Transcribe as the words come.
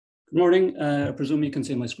Good morning. I presume you can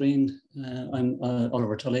see my screen. I'm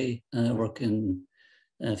Oliver Tully. I work in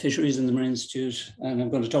fisheries in the Marine Institute, and I'm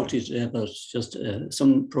going to talk to you today about just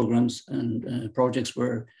some programs and projects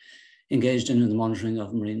we're engaged in the monitoring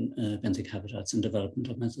of marine benthic habitats and development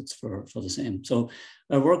of methods for the same. So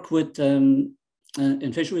I work with in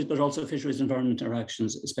fisheries, but also fisheries environment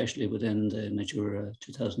interactions, especially within the Natura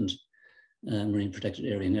 2000 Marine Protected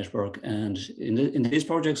Area Network. And in these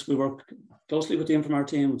projects, we work closely with the INFOMAR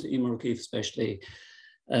team, with the Emer O'Keeffe especially,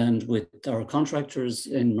 and with our contractors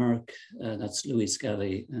in Merck, that's Louis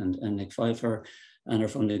Scally and Nick Pfeiffer, and our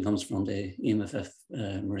funding comes from the EMFF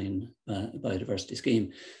Marine Biodiversity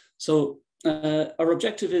Scheme. So our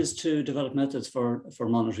objective is to develop methods for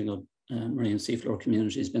monitoring of marine seafloor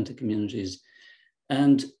communities, benthic communities.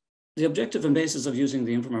 And the objective and basis of using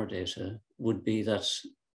the INFOMAR data would be that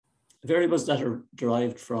variables that are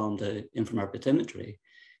derived from the INFOMAR bathymetry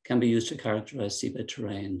can be used to characterize seabed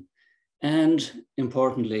terrain. And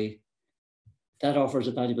importantly, that offers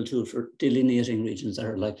a valuable tool for delineating regions that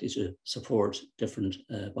are likely to support different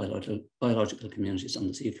biological communities on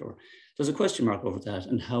the seafloor. There's a question mark over that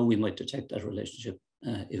and how we might detect that relationship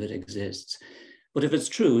if it exists. But if it's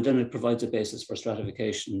true, then it provides a basis for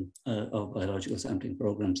stratification of biological sampling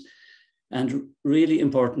programs. And really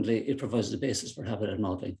importantly, it provides the basis for habitat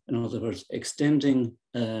modeling. In other words, extending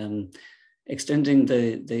the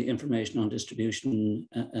information on distribution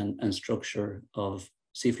and structure of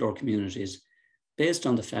seafloor communities based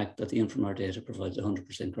on the fact that the INFOMAR data provides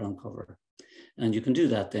 100% ground cover. And you can do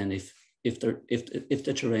that then if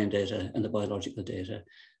the terrain data and the biological data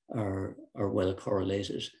are well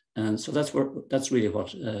correlated. And so that's really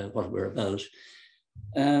what we're about.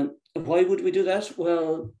 Why would we do that?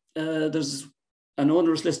 Well, there's an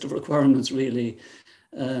onerous list of requirements really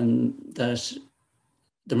that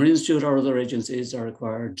the Marine Institute or other agencies are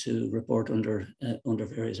required to report under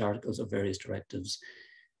various articles of various directives.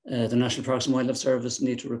 The National Parks and Wildlife Service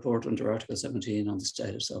need to report under Article 17 on the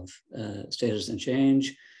status and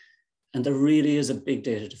change. And there really is a big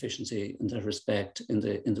data deficiency in that respect in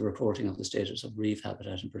the reporting of the status of reef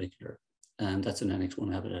habitat in particular. And that's an Annex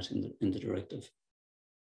 1 habitat in the directive.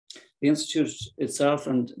 The Institute itself,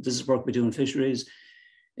 and this is work we do in fisheries,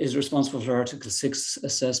 is responsible for Article 6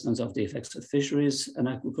 assessments of the effects of fisheries and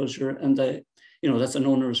aquaculture. And that's an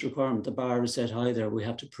onerous requirement. The bar is set high there. We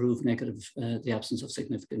have to prove the absence of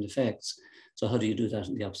significant effects. So how do you do that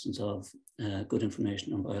in the absence of good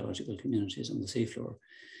information on biological communities on the seafloor?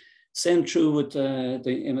 Same true with the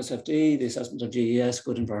MSFD, the assessment of GES,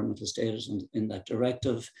 good environmental status in that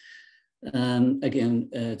directive. Again,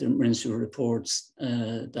 the Marine Institute reports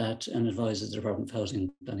that and advises the Department of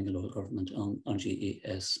Housing, Planning and Local Government on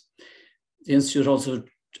GES. The Institute also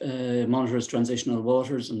monitors transitional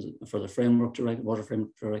waters and for the Water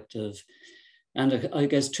Framework Directive. And I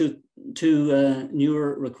guess two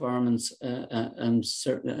newer requirements and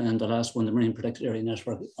the last one, the Marine Protected Area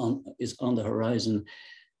Network, is on the horizon.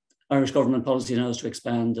 Irish government policy now is to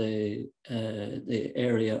expand the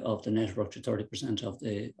area of the network to 30% of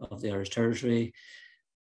the Irish territory.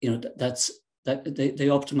 The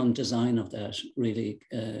optimum design of that really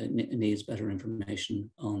needs better information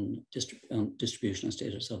on distribution and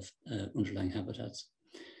status of underlying habitats.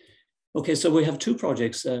 Okay, so we have two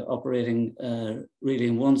projects operating really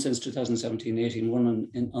in one since 2017-18, one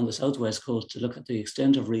on the southwest coast to look at the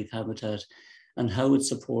extent of reef habitat and how it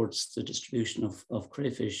supports the distribution of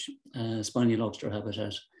crayfish, spiny lobster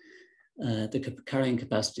habitat, the carrying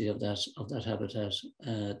capacity of that habitat,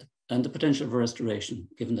 and the potential for restoration,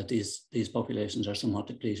 given that these populations are somewhat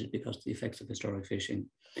depleted because of the effects of historic fishing.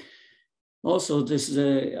 Also, this is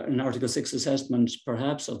an Article 6 assessment,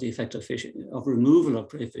 perhaps, of the effect of removal of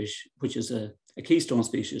crayfish, which is a keystone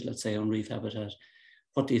species, let's say, on reef habitat,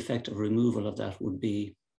 what the effect of removal of that would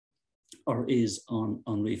be or is on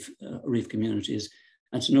reef communities.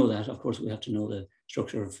 And to know that, of course, we have to know the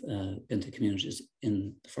structure of benthic communities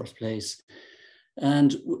in the first place.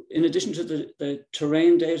 And in addition to the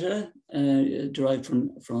terrain data derived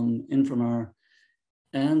from INFOMAR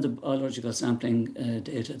and the biological sampling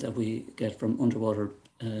data that we get from underwater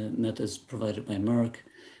methods provided by Merck,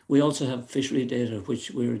 we also have fishery data,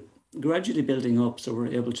 which we're gradually building up, so we're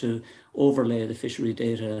able to overlay the fishery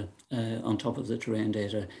data on top of the terrain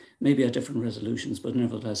data, maybe at different resolutions, but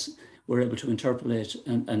nevertheless, we're able to interpolate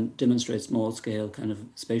and demonstrate small scale kind of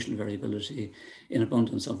spatial variability in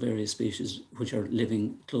abundance of various species which are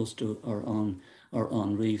living close to or on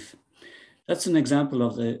reef. That's an example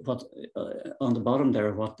of on the bottom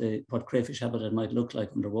there, what crayfish habitat might look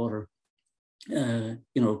like underwater.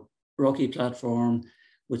 Rocky platform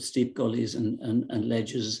with steep gullies and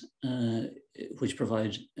ledges which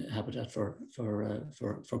provide habitat for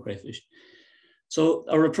crayfish. So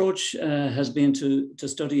our approach has been to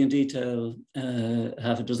study in detail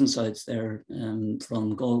half a dozen sites there,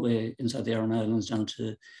 from Galway inside the Aran Islands down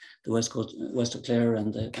to the west coast, west of Clare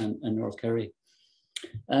and North Kerry,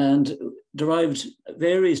 and derived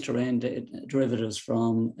various terrain derivatives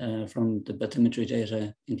from the bathymetry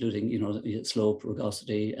data, including slope,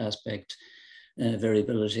 rugosity, aspect,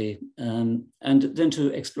 variability, and then to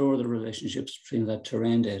explore the relationships between that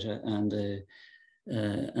terrain data and the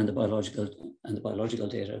biological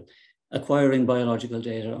data, acquiring biological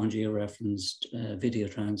data on georeferenced video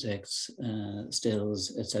transects,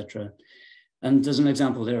 stills, etc. And there's an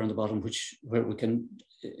example there on the bottom where we can,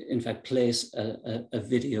 in fact, place a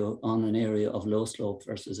video on an area of low slope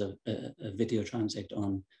versus a video transect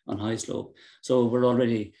on high slope. So we're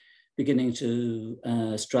already beginning to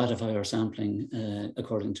stratify our sampling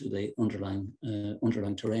according to the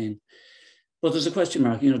underlying terrain. But there's a question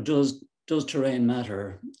mark. Does terrain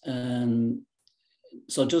matter?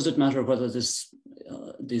 So does it matter whether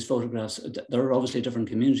these photographs? There are obviously different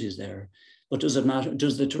communities there, but does it matter?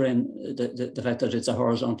 Does the terrain, the fact that it's a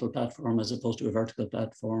horizontal platform as opposed to a vertical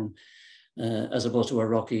platform, as opposed to a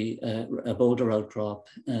rocky, a boulder outcrop,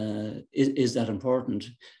 is that important?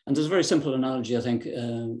 And there's a very simple analogy, I think,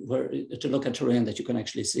 where to look at terrain that you can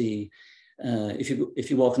actually see. If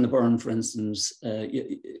you walk in the burn, for instance,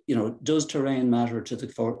 does terrain matter to the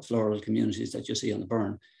floral communities that you see on the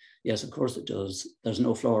burn? Yes, of course it does. There's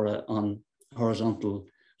no flora on horizontal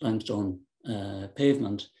limestone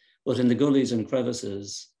pavement, but in the gullies and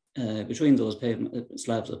crevices between those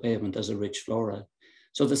slabs of pavement, there's a rich flora.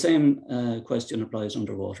 So the same question applies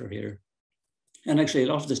underwater here. And actually, a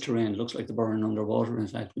lot of this terrain looks like the burn underwater, in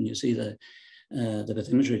fact, when you see the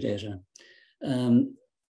bathymetry data.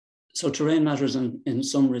 So terrain matters in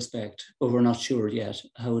some respect, but we're not sure yet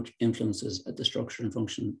how it influences the structure and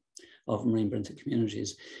function of marine benthic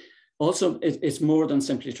communities. Also, it's more than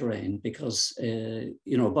simply terrain, because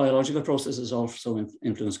biological processes also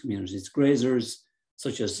influence communities. Grazers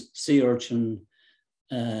such as sea urchin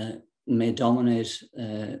may dominate,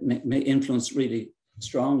 may influence really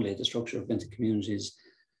strongly the structure of benthic communities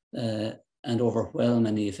and overwhelm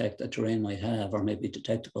any effect that terrain might have or may be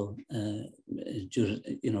detectable due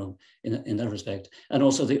to, in that respect. And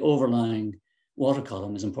also the overlying water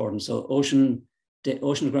column is important. So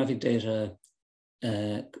oceanographic data,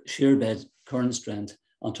 shear bed current strength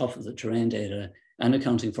on top of the terrain data and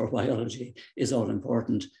accounting for biology is all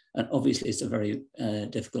important. And obviously it's a very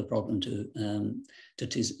difficult problem to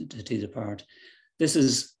tease apart. This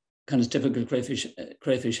is kind of typical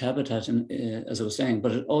crayfish habitat, as I was saying,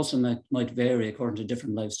 but it also might vary according to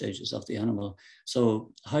different life stages of the animal.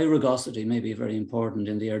 So high rugosity may be very important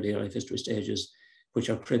in the early life history stages, which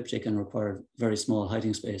are cryptic and require very small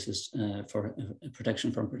hiding spaces for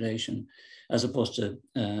protection from predation, as opposed to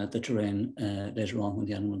the terrain later on when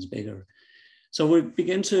the animal is bigger. So we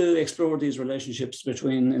begin to explore these relationships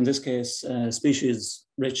between, in this case, species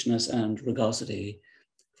richness and rugosity,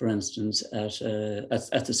 for instance,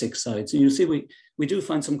 at the 6 sites. And you see, we do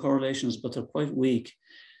find some correlations, but they're quite weak,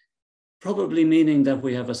 probably meaning that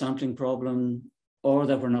we have a sampling problem, or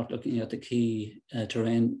that we're not looking at the key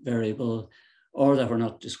terrain variable, or that we're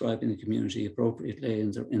not describing the community appropriately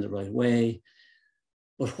in the right way.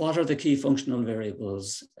 But what are the key functional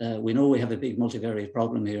variables? We know we have a big multivariate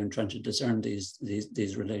problem here in trying to discern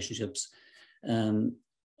these relationships.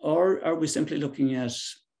 Or are we simply looking at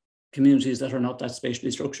communities that are not that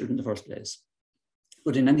spatially structured in the first place?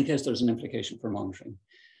 But in any case, there's an implication for monitoring.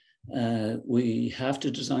 We have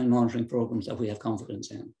to design monitoring programs that we have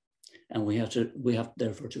confidence in. And we have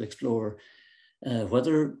therefore to explore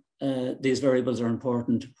whether these variables are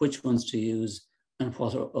important, which ones to use, and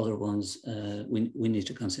what other ones we need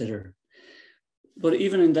to consider. But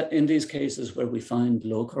even in these cases where we find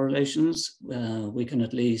low correlations, we can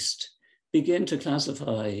at least begin to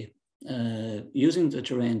classify, using the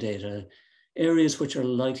terrain data, areas which are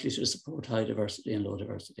likely to support high diversity and low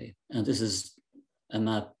diversity. And this is a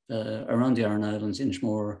map around the Aran Islands,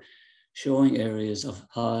 Inchmore, showing areas of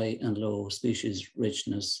high and low species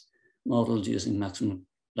richness, modeled using maximum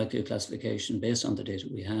likelihood classification based on the data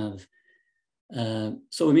we have.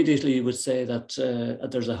 So immediately you would say that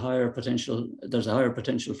there's a higher potential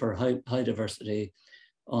for high diversity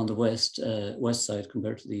on the west side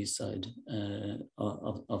compared to the east side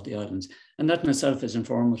of the islands. And that in itself is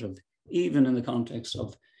informative, even in the context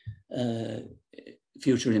of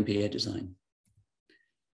future MPA design.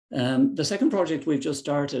 The second project we've just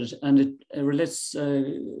started, and it relates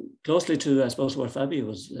closely to, I suppose, what Fabi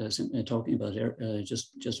was talking about here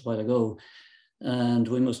just a while ago. And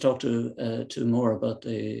we must talk to more about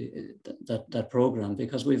that program,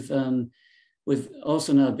 because we've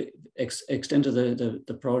also now extended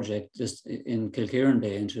the project just in Kilkieran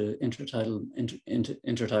Bay into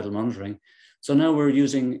intertidal monitoring. So now we're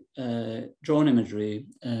using drone imagery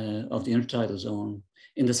of the intertidal zone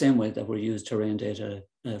in the same way that we use terrain data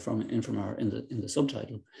from INFOMAR in the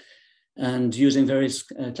subtidal, and using various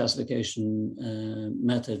classification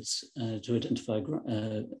methods to identify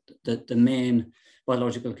the main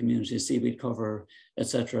biological communities, seabed cover,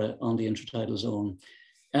 etc., on the intertidal zone,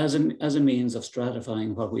 as a means of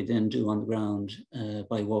stratifying what we then do on the ground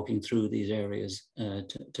by walking through these areas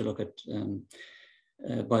to look at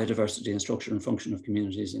biodiversity and structure and function of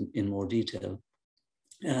communities in more detail.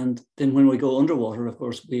 And then when we go underwater, of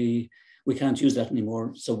course, we can't use that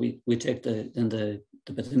anymore. So we take the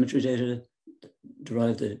bathymetry data,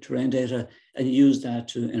 derive the terrain data, and use that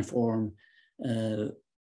to inform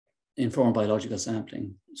biological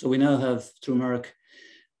sampling. So we now have, through MERC,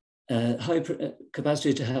 high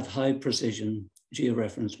capacity to have high precision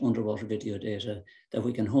georeferenced underwater video data that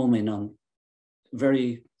we can home in on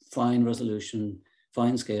very fine resolution,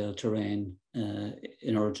 fine scale terrain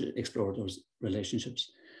in order to explore those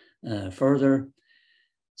relationships further.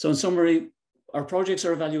 So in summary, our projects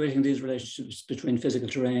are evaluating these relationships between physical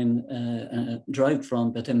terrain derived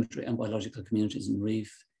from bathymetry and biological communities in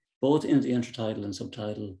reef, both in the intertidal and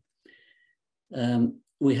subtidal.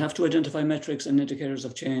 We have to identify metrics and indicators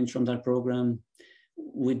of change from that program.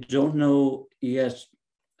 We don't know yet.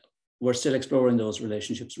 We're still exploring those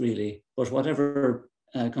relationships really, but whatever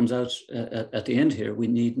comes out at the end here, we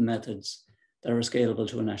need methods that are scalable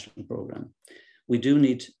to a national program. We do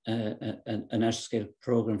need a national scale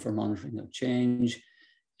program for monitoring of change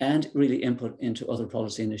and really input into other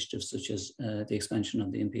policy initiatives such as the expansion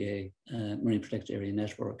of the MPA Marine Protected Area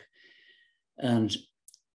Network. And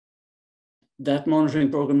that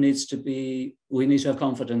monitoring program needs to be, we need to have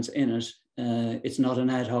confidence in it. It's not an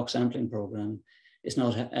ad hoc sampling program. It's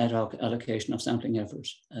not an ad hoc allocation of sampling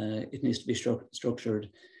efforts. It needs to be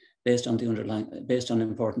structured based on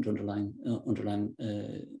important underlying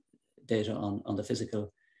data on the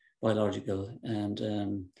physical, biological, and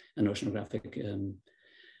oceanographic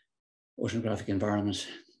environment.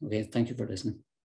 Okay, thank you for listening.